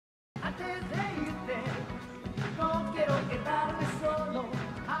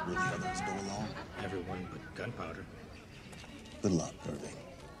Will the others go along? Everyone but gunpowder. Good luck, Irving.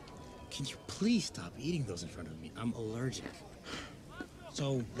 Can you please stop eating those in front of me? I'm allergic.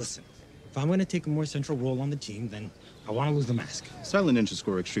 So, listen. If I'm gonna take a more central role on the team, then I want to lose the mask. Silent ninja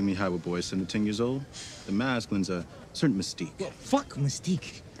score extremely high with boys 7 to 10 years old. The mask lends a certain mystique. Well, fuck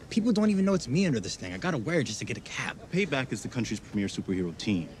mystique. People don't even know it's me under this thing. I gotta wear it just to get a cab. Payback is the country's premier superhero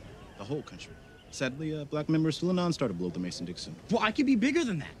team. The whole country. Sadly, a black member is still a non-starter below the Mason-Dixon. Well, I could be bigger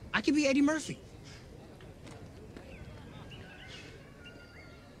than that. I could be Eddie Murphy.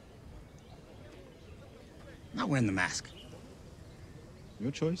 I'm not wearing the mask.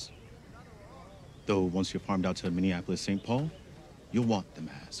 Your choice. Though once you're farmed out to Minneapolis, St. Paul, you'll want the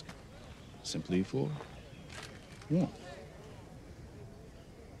mask. Simply for warmth.